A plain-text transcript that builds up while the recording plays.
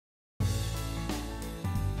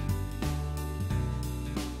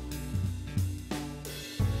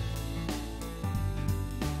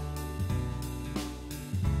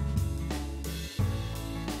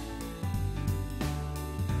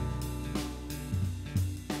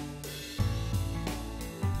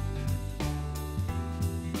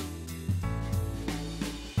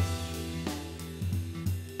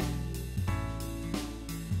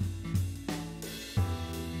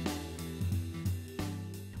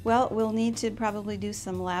Well, we'll need to probably do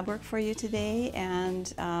some lab work for you today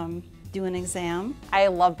and do an exam. I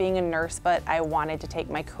love being a nurse, but I wanted to take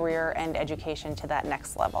my career and education to that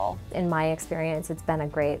next level. In my experience, it's been a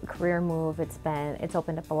great career move. It's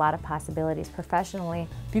opened up a lot of possibilities professionally.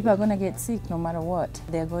 People are going to get sick no matter what.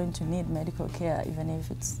 They're going to need medical care, even if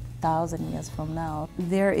it's 1,000 years from now.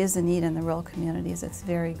 There is a need in the rural communities. It's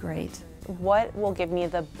very great. What will give me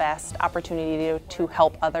the best opportunity to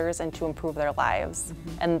help others and to improve their lives?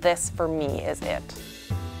 And this, for me, is it.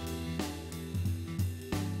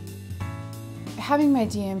 Having my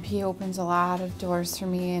DNP opens a lot of doors for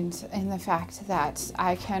me, and in the fact that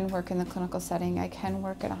I can work in the clinical setting, I can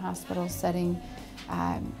work in a hospital setting.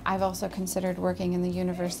 I've also considered working in the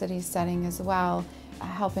university setting as well,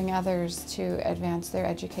 helping others to advance their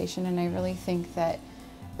education, and I really think that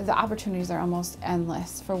the opportunities are almost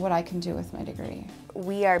endless for what I can do with my degree.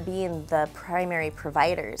 We are being the primary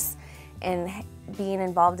providers, and being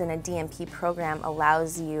involved in a DNP program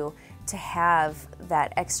allows you to have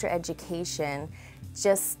that extra education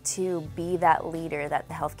just to be that leader that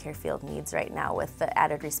the healthcare field needs right now with the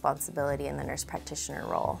added responsibility in the nurse practitioner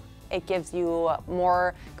role. It gives you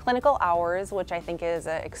more clinical hours, which I think is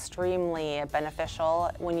extremely beneficial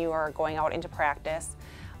when you are going out into practice.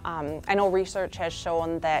 I know research has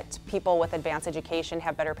shown that people with advanced education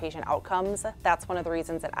have better patient outcomes. That's one of the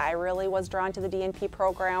reasons that I really was drawn to the DNP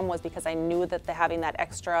program, was because I knew that having that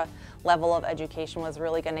extra level of education was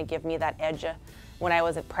really going to give me that edge when I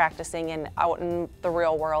was practicing and out in the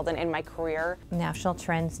real world and in my career. National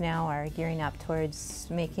trends now are gearing up towards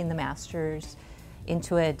making the master's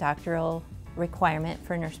into a doctoral requirement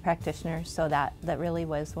for nurse practitioners, so that really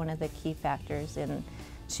was one of the key factors in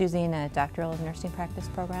choosing a doctoral nursing practice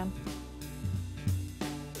program.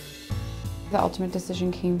 The ultimate decision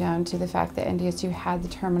came down to the fact that NDSU had the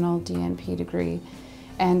terminal DNP degree,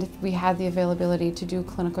 and we had the availability to do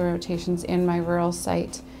clinical rotations in my rural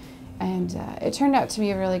site. And it turned out to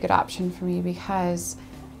be a really good option for me, because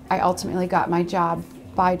I ultimately got my job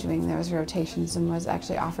by doing those rotations and was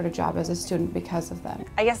actually offered a job as a student because of them.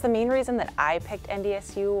 I guess the main reason that I picked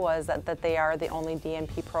NDSU was that they are the only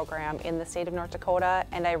DNP program in the state of North Dakota,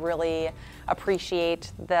 and I really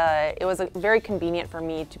appreciate it was very convenient for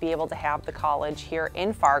me to be able to have the college here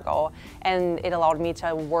in Fargo, and it allowed me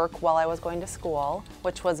to work while I was going to school,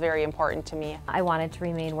 which was very important to me. I wanted to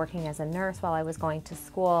remain working as a nurse while I was going to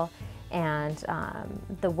school, and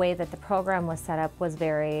the way that the program was set up was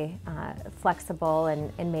very flexible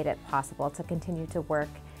and made it possible to continue to work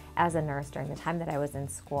as a nurse during the time that I was in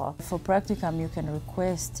school. For practicum, you can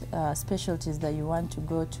request specialties that you want to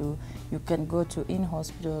go to. You can go to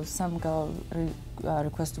in-hospital. Some girls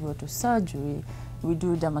request to go to surgery. We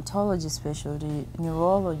do dermatology specialty,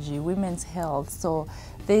 neurology, women's health. So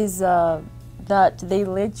there's that they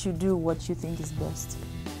let you do what you think is best.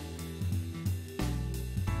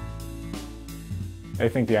 I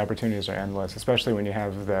think the opportunities are endless, especially when you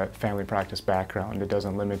have that family practice background. It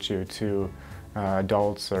doesn't limit you to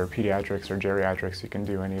adults or pediatrics or geriatrics. You can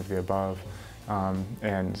do any of the above.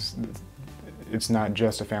 And it's not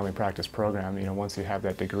just a family practice program. You know, once you have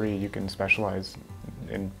that degree, you can specialize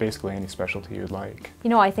in basically any specialty you'd like. You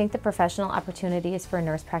know, I think the professional opportunities for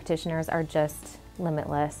nurse practitioners are just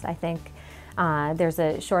limitless. I think there's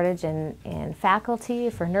a shortage in faculty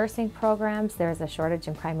for nursing programs. There's a shortage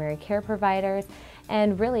in primary care providers.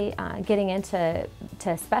 And really getting into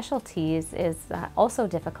specialties is also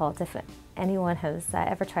difficult. If anyone has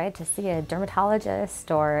ever tried to see a dermatologist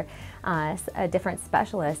or a different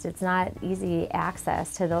specialist, it's not easy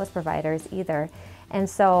access to those providers either. And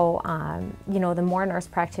so, you know, the more nurse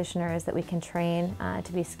practitioners that we can train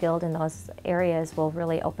to be skilled in those areas will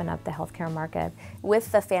really open up the healthcare market.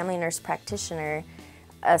 With the Family Nurse Practitioner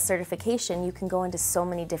certification, you can go into so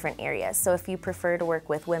many different areas. So if you prefer to work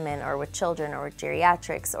with women or with children or with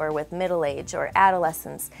geriatrics or with middle age or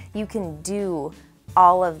adolescents, you can do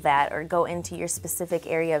all of that or go into your specific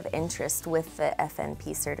area of interest with the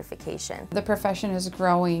FNP certification. The profession is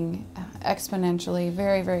growing exponentially,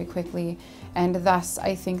 very, very quickly, and thus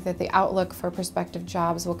I think that the outlook for prospective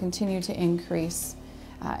jobs will continue to increase,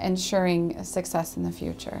 ensuring success in the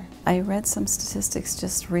future. I read some statistics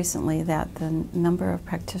just recently that the number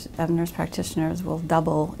of nurse practitioners will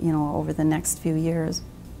double, you know, over the next few years.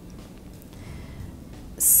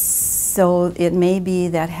 So it may be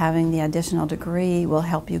that having the additional degree will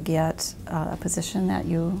help you get a position that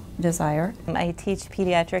you desire. I teach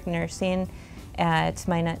pediatric nursing at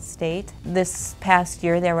Minot State. This past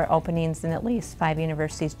year there were openings in at least 5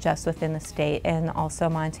 universities just within the state, and also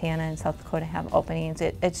Montana and South Dakota have openings.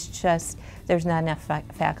 It's just there's not enough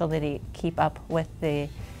faculty to keep up with the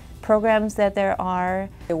programs that there are.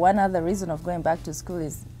 One other reason of going back to school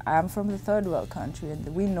is I'm from the third world country,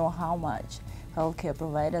 and we know how much healthcare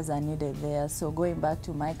providers are needed there. So going back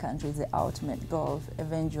to my country is the ultimate goal.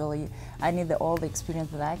 Eventually, I need all the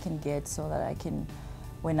experience that I can get so that I can,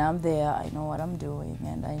 when I'm there, I know what I'm doing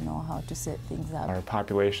and I know how to set things up. Our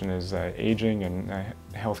population is aging, and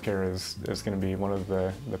healthcare is going to be one of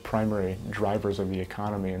the primary drivers of the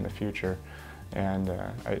economy in the future. And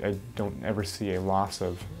I don't ever see a loss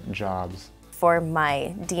of jobs. For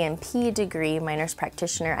my DNP degree, my nurse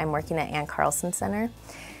practitioner, I'm working at Ann Carlson Center,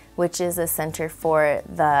 which is a center for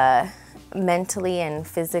the mentally and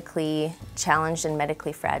physically challenged and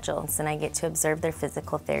medically fragile. And so I get to observe their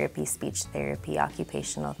physical therapy, speech therapy,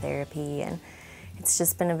 occupational therapy, and it's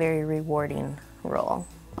just been a very rewarding role.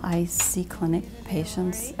 I see clinic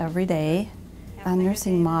patients every day. A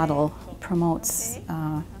nursing model promotes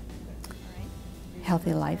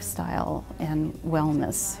healthy lifestyle and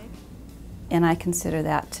wellness, and I consider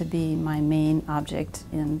that to be my main object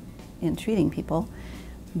in treating people.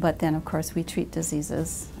 But then, of course, we treat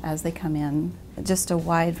diseases as they come in. Just a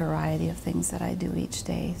wide variety of things that I do each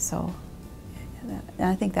day. So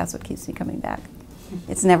I think that's what keeps me coming back.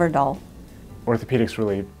 It's never dull. Orthopedics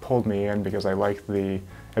really pulled me in because I like the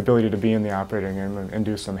ability to be in the operating room and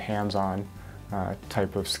do some hands-on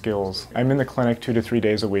type of skills. I'm in the clinic 2 to 3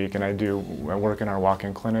 days a week, and I work in our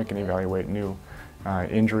walk-in clinic and evaluate new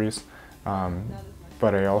injuries.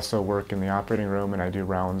 But I also work in the operating room, and I do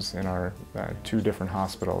rounds in our 2 different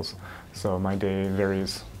hospitals. So my day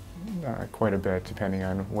varies quite a bit depending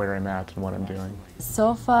on where I'm at and what I'm doing.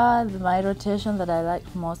 So far, my rotation that I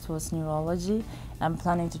liked most was neurology. I'm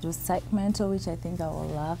planning to do psych mental, which I think I will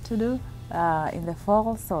love to do in the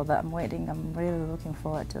fall, so that I'm waiting. I'm really looking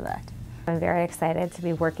forward to that. I'm very excited to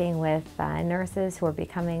be working with nurses who are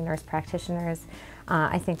becoming nurse practitioners.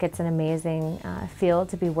 I think it's an amazing field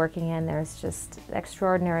to be working in. There's just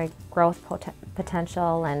extraordinary growth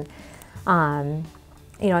potential, and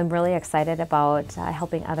you know, I'm really excited about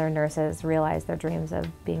helping other nurses realize their dreams of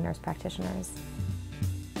being nurse practitioners.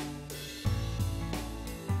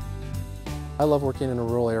 I love working in a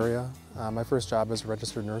rural area. My first job as a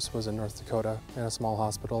registered nurse was in North Dakota in a small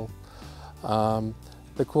hospital.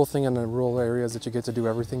 The cool thing in a rural area is that you get to do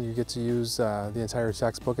everything. You get to use the entire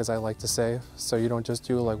textbook, as I like to say. So you don't just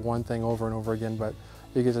do like one thing over and over again, but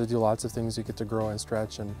you get to do lots of things. You get to grow and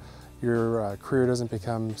stretch, and your career doesn't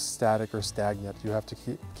become static or stagnant. You have to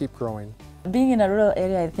keep growing. Being in a rural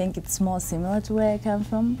area, I think it's more similar to where I come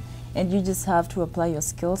from. And you just have to apply your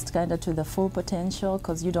skills kind of to the full potential,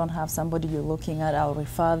 because you don't have somebody you're looking at. I'll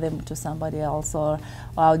refer them to somebody else, or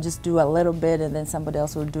I'll just do a little bit and then somebody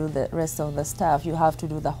else will do the rest of the stuff. You have to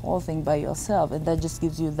do the whole thing by yourself, and that just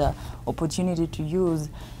gives you the opportunity to use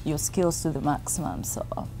your skills to the maximum. So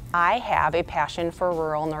I have a passion for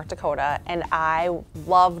rural North Dakota, and I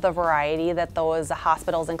love the variety that those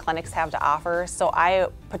hospitals and clinics have to offer. So I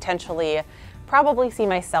potentially probably see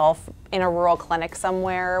myself in a rural clinic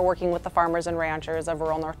somewhere working with the farmers and ranchers of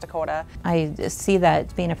rural North Dakota. I see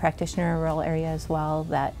that being a practitioner in a rural area as well,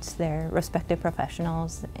 that they're respected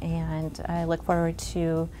professionals, and I look forward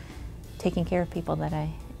to taking care of people that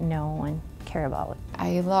I know and care about.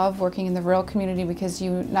 I love working in the rural community because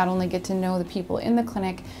you not only get to know the people in the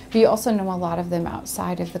clinic, but you also know a lot of them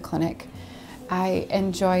outside of the clinic. I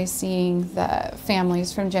enjoy seeing the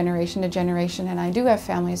families from generation to generation, and I do have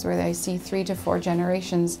families where I see 3 to 4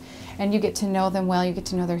 generations, and you get to know them well, you get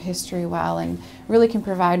to know their history well, and really can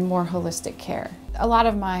provide more holistic care. A lot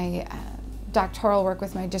of my doctoral work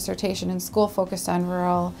with my dissertation in school focused on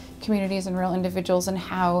rural communities and rural individuals and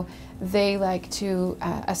how they like to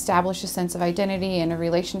establish a sense of identity and a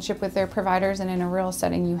relationship with their providers, and in a rural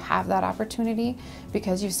setting you have that opportunity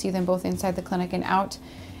because you see them both inside the clinic and out.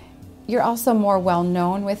 You're also more well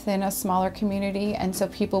known within a smaller community, and so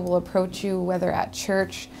people will approach you whether at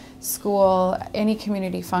church, school, any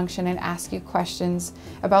community function, and ask you questions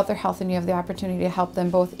about their health, and you have the opportunity to help them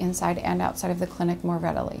both inside and outside of the clinic more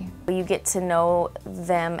readily. You get to know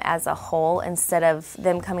them as a whole instead of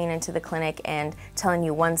them coming into the clinic and telling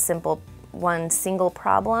you one single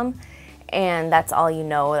problem, and that's all you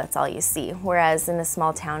know, that's all you see. Whereas in a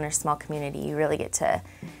small town or small community, you really get to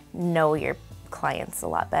know your clients a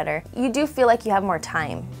lot better. You do feel like you have more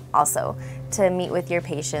time also to meet with your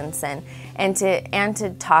patients and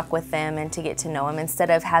to talk with them and to get to know them instead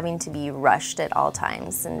of having to be rushed at all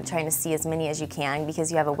times and trying to see as many as you can because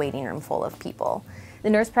you have a waiting room full of people. The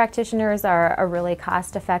nurse practitioners are a really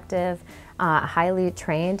cost-effective, highly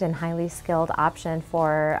trained and highly skilled option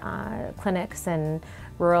for clinics and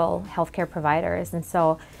rural healthcare providers, and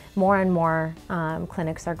so more and more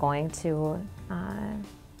clinics are going to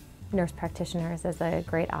nurse practitioners as a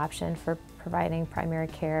great option for providing primary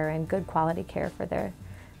care and good quality care for their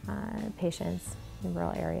patients in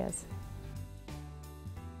rural areas.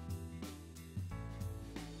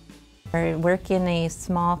 I work in a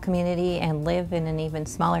small community and live in an even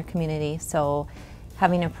smaller community, so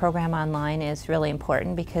having a program online is really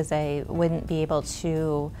important because I wouldn't be able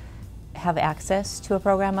to have access to a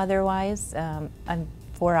program otherwise. I'm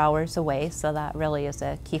 4 hours away, so that really is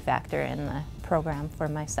a key factor in the program for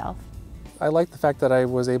myself. I like the fact that I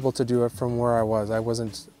was able to do it from where I was. I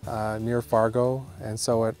wasn't near Fargo, and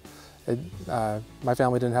so my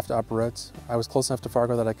family didn't have to uproot. I was close enough to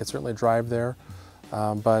Fargo that I could certainly drive there,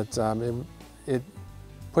 but it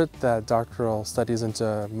put the doctoral studies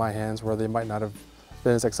into my hands where they might not have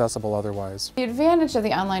been as accessible otherwise. The advantage of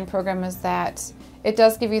the online program is that it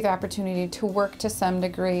does give you the opportunity to work to some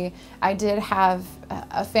degree. I did have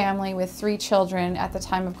a family with 3 children at the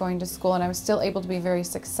time of going to school, and I was still able to be very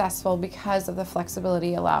successful because of the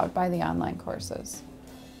flexibility allowed by the online courses.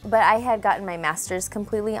 But I had gotten my master's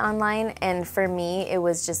completely online, and for me it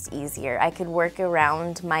was just easier. I could work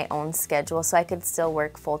around my own schedule, so I could still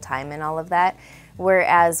work full-time and all of that.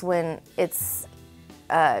 Whereas when it's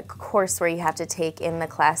a course where you have to take in the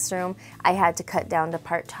classroom, I had to cut down to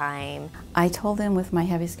part-time. I told them with my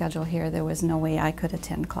heavy schedule here there was no way I could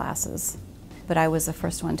attend classes, but I was the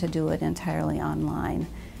first one to do it entirely online,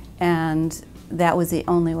 and that was the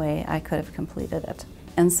only way I could have completed it.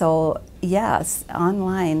 And so yes,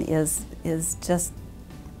 online is just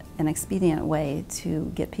an expedient way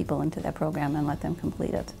to get people into that program and let them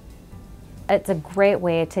complete it. It's a great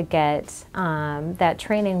way to get that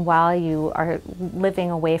training while you are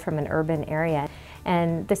living away from an urban area.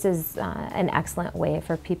 And this is an excellent way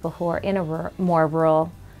for people who are in a more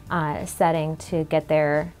rural setting to get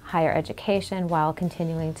their higher education while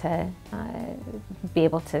continuing to be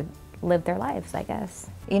able to live their lives, I guess.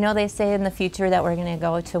 You know, they say in the future that we're going to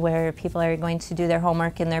go to where people are going to do their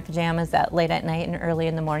homework in their pajamas late at night and early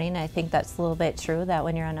in the morning. I think that's a little bit true, that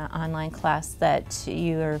when you're in an online class that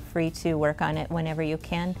you are free to work on it whenever you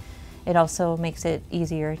can. It also makes it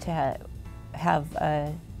easier to have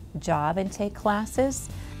a job and take classes.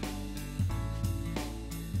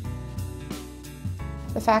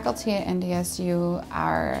 The faculty at NDSU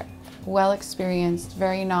are well experienced,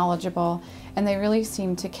 very knowledgeable, and they really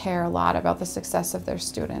seem to care a lot about the success of their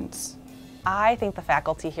students. I think the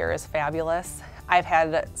faculty here is fabulous. I've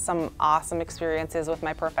had some awesome experiences with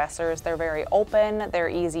my professors. They're very open, they're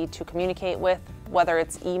easy to communicate with, whether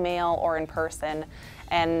it's email or in person,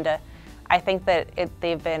 and I think that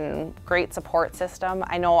they've been a great support system.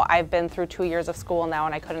 I know I've been through 2 years of school now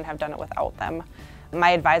and I couldn't have done it without them.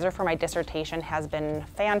 My advisor for my dissertation has been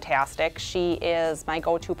fantastic. She is my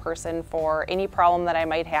go-to person for any problem that I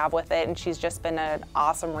might have with it, and she's just been an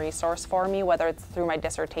awesome resource for me, whether it's through my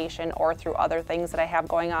dissertation or through other things that I have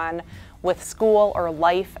going on with school or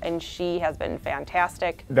life, and she has been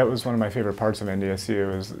fantastic. That was one of my favorite parts of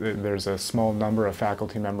NDSU, is there's a small number of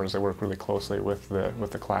faculty members that work really closely with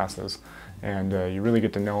the classes, and you really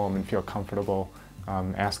get to know them and feel comfortable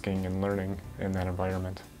asking and learning in that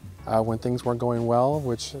environment. When things weren't going well,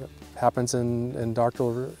 which happens in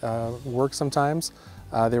doctoral work sometimes,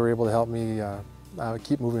 they were able to help me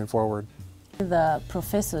keep moving forward. The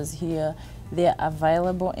professors here, they're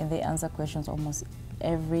available and they answer questions almost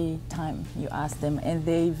every time you ask them, and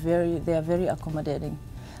they are very accommodating.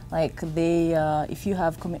 Like if you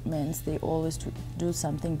have commitments, they always do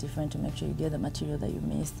something different to make sure you get the material that you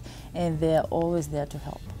missed, and they're always there to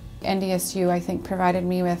help. NDSU, I think, provided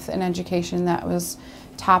me with an education that was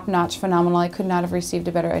top-notch, phenomenal. I could not have received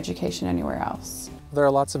a better education anywhere else. There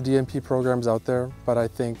are lots of DNP programs out there, but I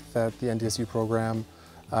think that the NDSU program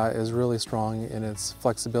is really strong in its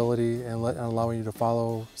flexibility and allowing you to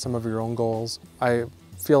follow some of your own goals. I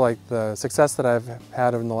feel like the success that I've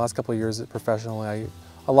had in the last couple of years professionally,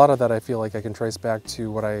 a lot of that I feel like I can trace back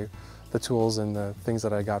to the tools and the things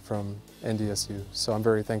that I got from NDSU. So I'm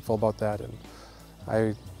very thankful about that, and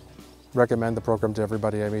I recommend the program to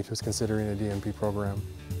everybody I meet who's considering a DNP program.